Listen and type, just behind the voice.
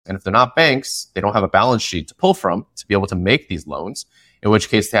And if they're not banks, they don't have a balance sheet to pull from to be able to make these loans, in which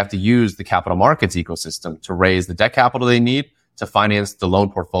case they have to use the capital markets ecosystem to raise the debt capital they need to finance the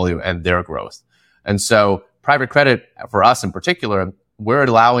loan portfolio and their growth. And so private credit, for us in particular, we're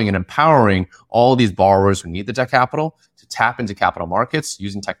allowing and empowering all these borrowers who need the debt capital to tap into capital markets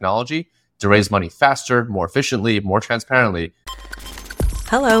using technology to raise money faster, more efficiently, more transparently.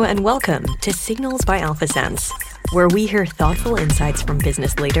 Hello and welcome to Signals by AlphaSense, where we hear thoughtful insights from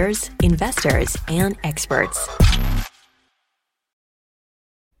business leaders, investors, and experts.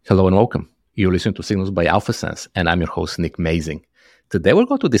 Hello and welcome. You listen to Signals by AlphaSense, and I'm your host, Nick Mazing. Today we're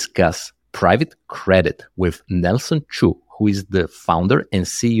going to discuss private credit with Nelson Chu, who is the founder and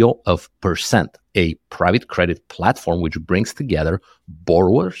CEO of Percent, a private credit platform which brings together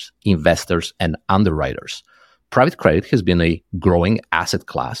borrowers, investors, and underwriters. Private credit has been a growing asset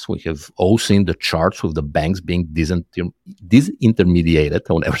class. We have all seen the charts with the banks being disintermediated,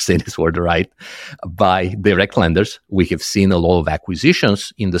 I'll never say this word right, by direct lenders. We have seen a lot of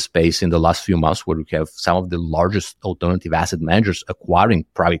acquisitions in the space in the last few months where we have some of the largest alternative asset managers acquiring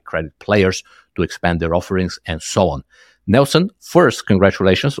private credit players to expand their offerings and so on. Nelson, first,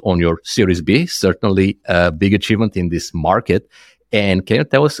 congratulations on your Series B, certainly a big achievement in this market. And can you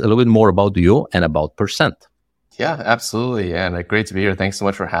tell us a little bit more about you and about Percent? Yeah, absolutely. And great to be here. Thanks so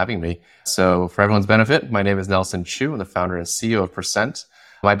much for having me. So for everyone's benefit, my name is Nelson Chu. I'm the founder and CEO of Percent.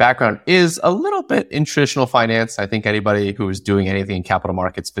 My background is a little bit in traditional finance. I think anybody who is doing anything in capital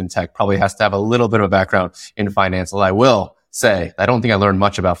markets, fintech, probably has to have a little bit of a background in finance. Although I will say, I don't think I learned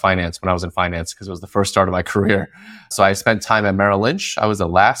much about finance when I was in finance because it was the first start of my career. So I spent time at Merrill Lynch. I was the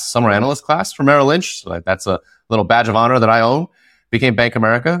last summer analyst class for Merrill Lynch. So that's a little badge of honor that I own. Became Bank of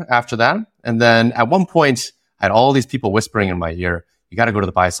America after that. And then at one point, I had all these people whispering in my ear, you got to go to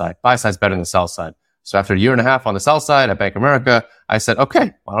the buy side. Buy side's better than the sell side. So after a year and a half on the sell side at Bank of America, I said,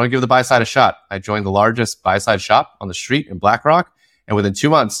 okay, why don't I give the buy side a shot? I joined the largest buy side shop on the street in BlackRock. And within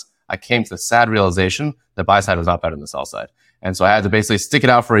 2 months, I came to the sad realization that buy side was not better than the sell side. And so I had to basically stick it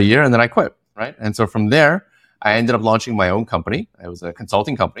out for a year and then I quit, right? And so from there, I ended up launching my own company. It was a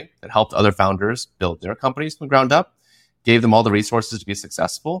consulting company that helped other founders build their companies from the ground up. Gave them all the resources to be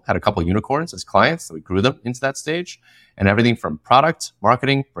successful, had a couple of unicorns as clients, so we grew them into that stage. And everything from product,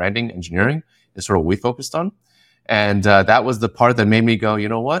 marketing, branding, engineering is sort of what we focused on. And that was the part that made me go, you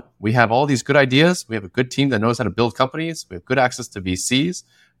know what? We have all these good ideas. We have a good team that knows how to build companies. We have good access to VCs.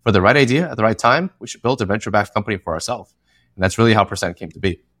 For the right idea at the right time, we should build a venture-backed company for ourselves. And that's really how Percent came to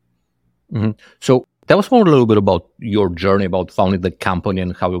be. Mm-hmm. So tell us more a little bit about your journey, about founding the company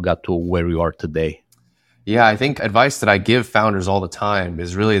and how you got to where you are today. Yeah, I think advice that I give founders all the time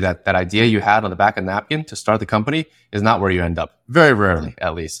is really that idea you had on the back of the napkin to start the company is not where you end up. Very rarely,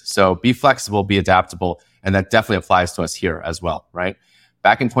 at least. So be flexible, be adaptable. And that definitely applies to us here as well, right?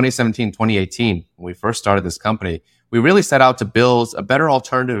 Back in 2017, 2018, when we first started this company, we really set out to build a better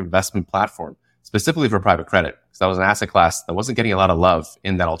alternative investment platform, specifically for private credit, because that was an asset class that wasn't getting a lot of love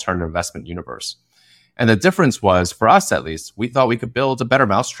in that alternative investment universe. And the difference was, for us at least, we thought we could build a better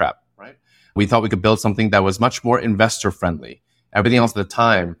mousetrap. We thought we could build something that was much more investor friendly. Everything else at the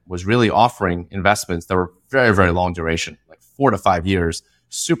time was really offering investments that were very, very long duration, like 4 to 5 years,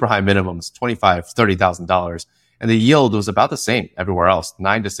 super high minimums, $25,000, $30,000. And the yield was about the same everywhere else,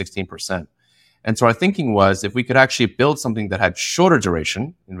 9 to 16%. And so our thinking was if we could actually build something that had shorter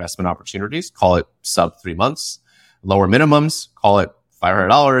duration investment opportunities, call it sub 3 months, lower minimums, call it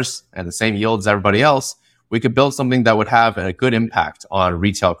 $500 and the same yield as everybody else, we could build something that would have a good impact on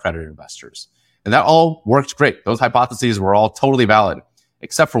retail credit investors. And that all worked great. Those hypotheses were all totally valid,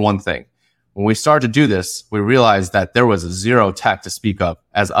 except for one thing. When we started to do this, we realized that there was zero tech to speak of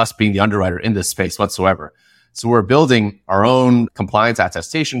as us being the underwriter in this space whatsoever. So we're building our own compliance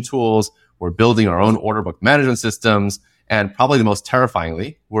attestation tools. We're building our own order book management systems. And probably the most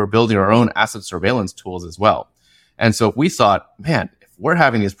terrifyingly, we're building our own asset surveillance tools as well. And so we thought, man, we're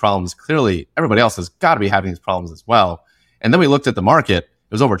having these problems. Clearly, everybody else has got to be having these problems as well. And then we looked at the market. It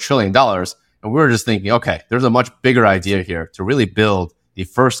was over $1 trillion. And we were just thinking, okay, there's a much bigger idea here to really build the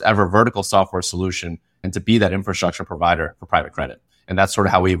first ever vertical software solution and to be that infrastructure provider for private credit. And that's sort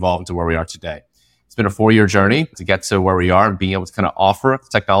of how we evolved to where we are today. It's been a 4-year journey to get to where we are and being able to kind of offer the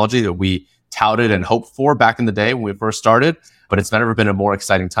technology that we touted and hoped for back in the day when we first started. But it's never been a more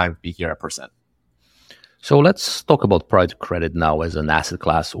exciting time to be here at Percent. So let's talk about private credit now as an asset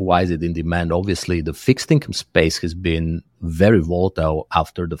class. Why is it in demand? Obviously, the fixed income space has been very volatile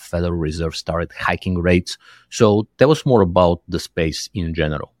after the Federal Reserve started hiking rates. So tell us more about the space in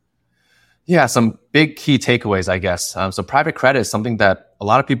general. Yeah, some big key takeaways, I guess. So private credit is something that a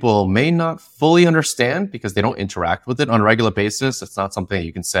lot of people may not fully understand because they don't interact with it on a regular basis. It's not something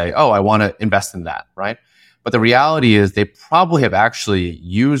you can say, oh, I want to invest in that, right? But the reality is they probably have actually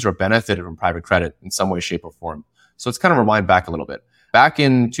used or benefited from private credit in some way, shape, or form. So let's kind of rewind back a little bit. Back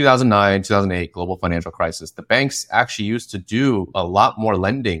in 2009, 2008, global financial crisis, the banks actually used to do a lot more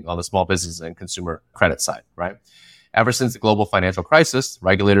lending on the small business and consumer credit side, right? Ever since the global financial crisis,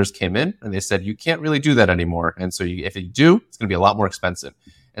 regulators came in and they said, you can't really do that anymore. And so if you do, it's going to be a lot more expensive.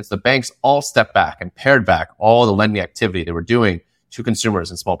 And so the banks all stepped back and pared back all the lending activity they were doing to consumers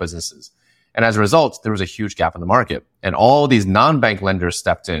and small businesses. And as a result, there was a huge gap in the market. And all these non-bank lenders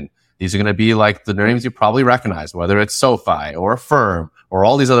stepped in. These are going to be like the names you probably recognize, whether it's SoFi or Affirm or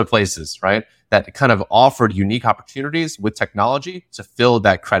all these other places, right? That kind of offered unique opportunities with technology to fill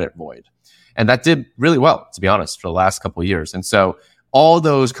that credit void. And that did really well, to be honest, for the last couple of years. And so all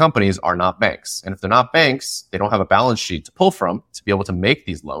those companies are not banks. And if they're not banks, they don't have a balance sheet to pull from to be able to make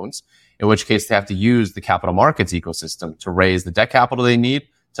these loans, in which case they have to use the capital markets ecosystem to raise the debt capital they need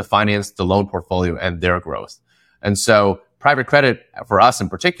to finance the loan portfolio and their growth. And so private credit, for us in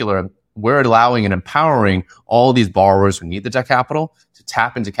particular, we're allowing and empowering all these borrowers who need the debt capital to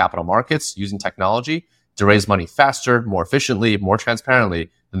tap into capital markets using technology to raise money faster, more efficiently, more transparently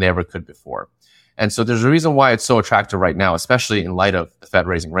than they ever could before. And so there's a reason why it's so attractive right now, especially in light of the Fed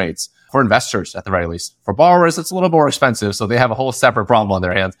raising rates for investors at the very least. For borrowers, it's a little more expensive, so they have a whole separate problem on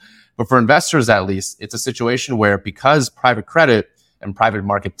their hands. But for investors, at least, it's a situation where because private credit and private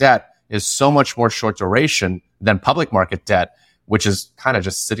market debt is so much more short duration than public market debt, which is kind of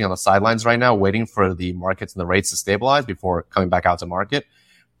just sitting on the sidelines right now, waiting for the markets and the rates to stabilize before coming back out to market.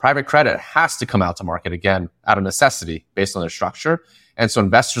 Private credit has to come out to market again out of necessity based on their structure. And so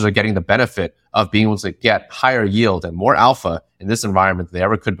investors are getting the benefit of being able to get higher yield and more alpha in this environment than they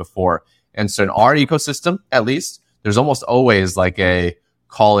ever could before. And so in our ecosystem, at least, there's almost always like a,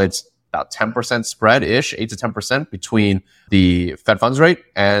 call it about 10% spread-ish, 8 to 10% between the Fed funds rate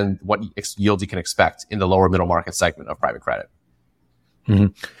and what yield you can expect in the lower middle market segment of private credit. Mm-hmm.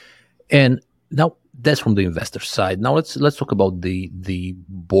 And now that's from the investor side. Now let's talk about the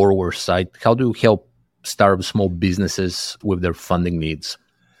borrower side. How do you help start small businesses with their funding needs?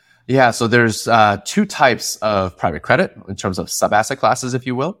 Yeah, so there's two types of private credit in terms of sub-asset classes, if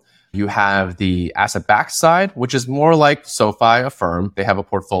you will. You have the asset-backed side, which is more like SoFi, Affirm. They have a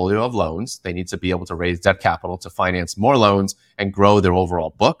portfolio of loans. They need to be able to raise debt capital to finance more loans and grow their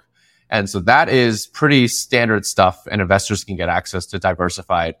overall book. And so that is pretty standard stuff, and investors can get access to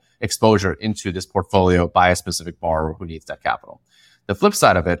diversified exposure into this portfolio by a specific borrower who needs debt capital. The flip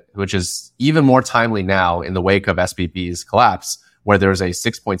side of it, which is even more timely now in the wake of SVB's collapse, where there's a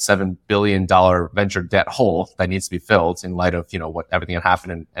 $6.7 billion venture debt hole that needs to be filled in light of, what everything that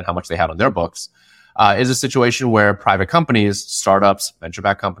happened and how much they had on their books, is a situation where private companies, startups,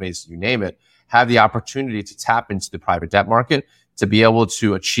 venture-backed companies, you name it, have the opportunity to tap into the private debt market to be able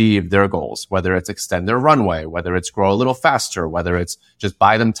to achieve their goals, whether it's extend their runway, whether it's grow a little faster, whether it's just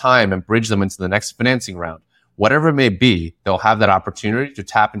buy them time and bridge them into the next financing round. Whatever it may be, they'll have that opportunity to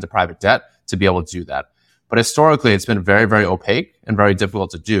tap into private debt to be able to do that. But historically, it's been very, very opaque and very difficult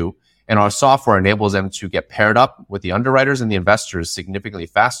to do. And our software enables them to get paired up with the underwriters and the investors significantly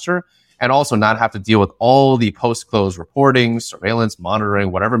faster, and also not have to deal with all the post-close reporting, surveillance,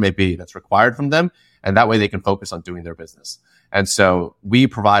 monitoring, whatever it may be that's required from them. And that way they can focus on doing their business. And so we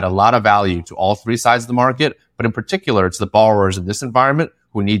provide a lot of value to all three sides of the market, but in particular, it's the borrowers in this environment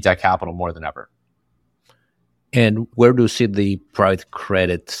who need debt capital more than ever. And where do you see the private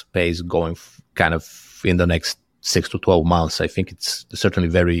credit space going kind of in the next 6 to 12 months? I think it's certainly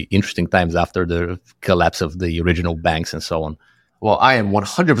very interesting times after the collapse of the original banks and so on. Well, I am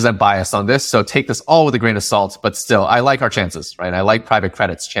 100% biased on this, so take this all with a grain of salt, but still, I like our chances, right? I like private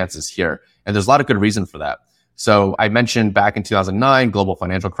credit's chances here, and there's a lot of good reason for that. So I mentioned back in 2009, global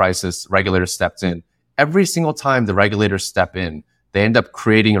financial crisis, regulators stepped in. Every single time the regulators step in, they end up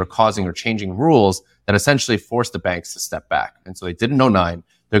creating or causing or changing rules that essentially force the banks to step back. And so they did in 2009.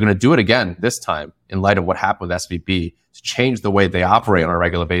 They're going to do it again this time in light of what happened with SVB to change the way they operate on a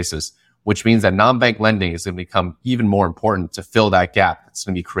regular basis, which means that non-bank lending is going to become even more important to fill that gap that's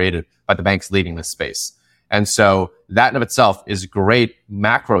going to be created by the banks leaving this space. And so that in of itself is great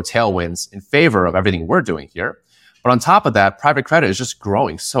macro tailwinds in favor of everything we're doing here. But on top of that, private credit is just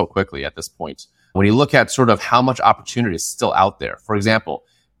growing so quickly at this point. When you look at sort of how much opportunity is still out there, for example,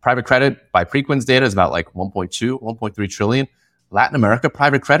 private credit by Preqin's data is about like 1.2, 1.3 trillion. Latin America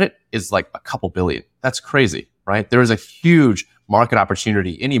private credit is like a couple billion. That's crazy, right? There is a huge market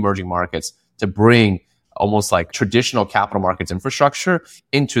opportunity in emerging markets to bring almost like traditional capital markets infrastructure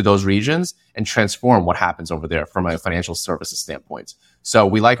into those regions and transform what happens over there from a financial services standpoint. So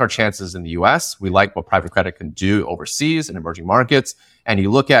we like our chances in the US. We like what private credit can do overseas in emerging markets. And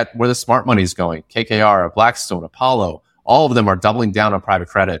you look at where the smart money is going, KKR, Blackstone, Apollo, all of them are doubling down on private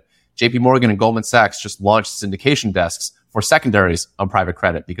credit. JP Morgan and Goldman Sachs just launched syndication desks for secondaries on private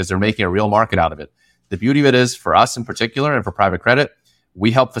credit because they're making a real market out of it. The beauty of it is, for us in particular and for private credit,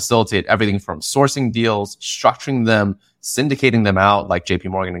 we help facilitate everything from sourcing deals, structuring them, syndicating them out like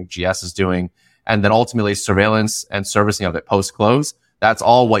JP Morgan and GS is doing, and then ultimately surveillance and servicing of it post-close. That's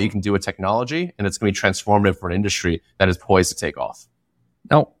all what you can do with technology, and it's going to be transformative for an industry that is poised to take off.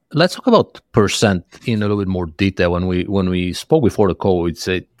 Now, let's talk about Percent in a little bit more detail. When we spoke before the call, it's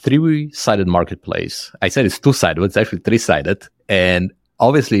a three-sided marketplace. I said it's two-sided, but it's actually three-sided. And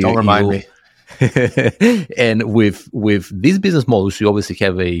obviously, don't remind me. And with these business models, you obviously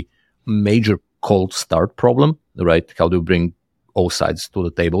have a major cold start problem, right? How do you bring all sides to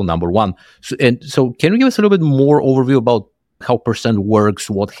the table? Number one. So can you give us a little bit more overview about how Percent works,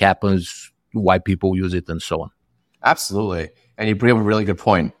 what happens, why people use it, and so on? Absolutely. And you bring up a really good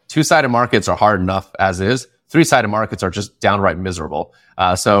point. Two-sided markets are hard enough as is. Three-sided markets are just downright miserable.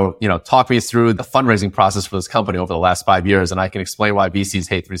 So, talk me through the fundraising process for this company over the last 5 years, and I can explain why VCs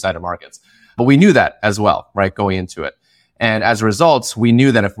hate three-sided markets. But we knew that as well, right, going into it. And as a result, we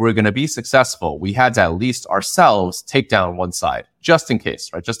knew that if we were going to be successful, we had to at least ourselves take down one side, just in case,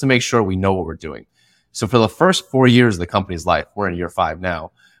 right, just to make sure we know what we're doing. So for the first 4 years of the company's life, we're in year 5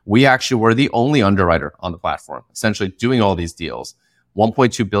 now, we actually were the only underwriter on the platform, essentially doing all these deals.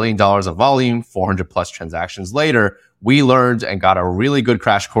 $1.2 billion of volume, 400 plus transactions later, we learned and got a really good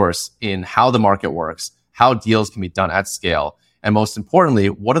crash course in how the market works, how deals can be done at scale, and most importantly,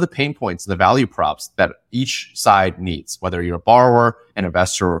 what are the pain points and the value props that each side needs, whether you're a borrower, an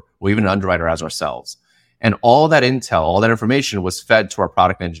investor, or even an underwriter as ourselves. And all that intel, all that information was fed to our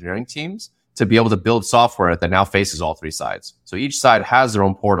product engineering teams to be able to build software that now faces all three sides. So each side has their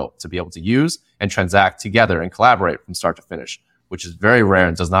own portal to be able to use and transact together and collaborate from start to finish, which is very rare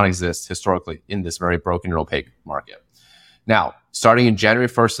and does not exist historically in this very broken and opaque market. Now, starting in January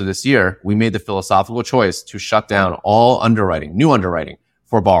 1st of this year, we made the philosophical choice to shut down all underwriting, new underwriting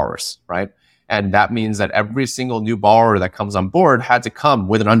for borrowers, right? And that means that every single new borrower that comes on board had to come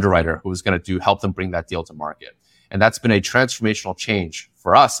with an underwriter who was going to help them bring that deal to market. And that's been a transformational change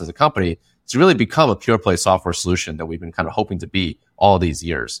for us as a company to really become a pure play software solution that we've been kind of hoping to be all these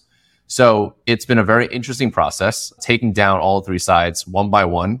years. So it's been a very interesting process, taking down all three sides one by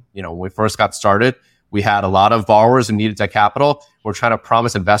one. When we first got started, we had a lot of borrowers who needed that capital. We're trying to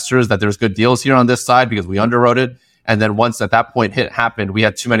promise investors that there's good deals here on this side because we underwrote it. And then once at that point happened, we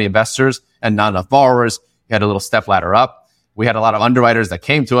had too many investors and not enough borrowers. We had a little step ladder up. We had a lot of underwriters that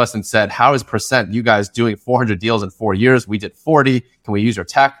came to us and said, how is Percent, you guys doing 400 deals in 4 years? We did 40. Can we use your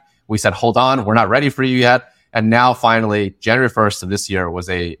tech? We said, hold on, we're not ready for you yet. And now finally, January 1st of this year was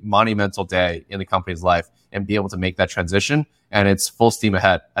a monumental day in the company's life and be able to make that transition. And it's full steam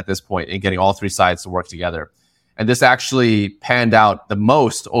ahead at this point in getting all three sides to work together. And this actually panned out the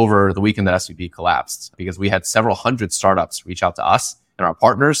most over the weekend that SVB collapsed because we had several hundred startups reach out to us and our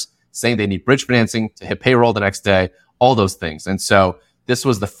partners saying they need bridge financing to hit payroll the next day, all those things. And so this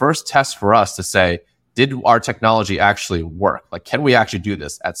was the first test for us to say, did our technology actually work? Like, can we actually do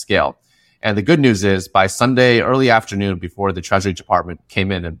this at scale? And the good news is by Sunday, early afternoon, before the Treasury Department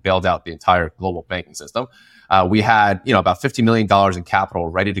came in and bailed out the entire global banking system, we had, about $50 million in capital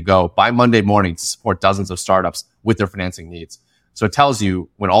ready to go by Monday morning to support dozens of startups with their financing needs. So it tells you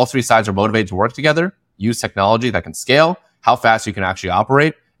when all three sides are motivated to work together, use technology that can scale, how fast you can actually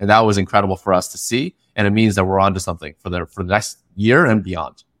operate. And that was incredible for us to see. And it means that we're onto something for the next year and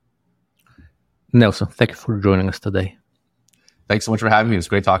beyond. Nelson, thank you for joining us today. Thanks so much for having me. It was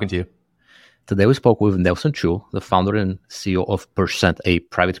great talking to you. Today we spoke with Nelson Chu, the founder and CEO of Percent, a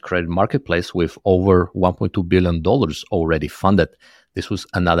private credit marketplace with over $1.2 billion already funded. This was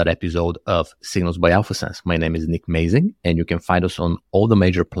another episode of Signals by AlphaSense. My name is Nick Mazing, and you can find us on all the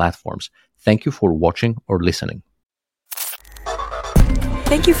major platforms. Thank you for watching or listening.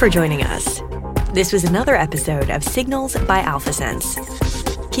 Thank you for joining us. This was another episode of Signals by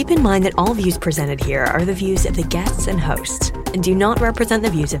AlphaSense. Keep in mind that all views presented here are the views of the guests and hosts and do not represent the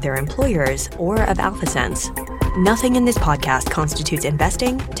views of their employers or of AlphaSense. Nothing in this podcast constitutes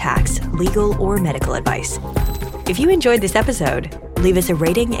investing, tax, legal, or medical advice. If you enjoyed this episode, leave us a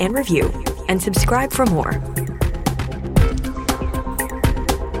rating and review and subscribe for more.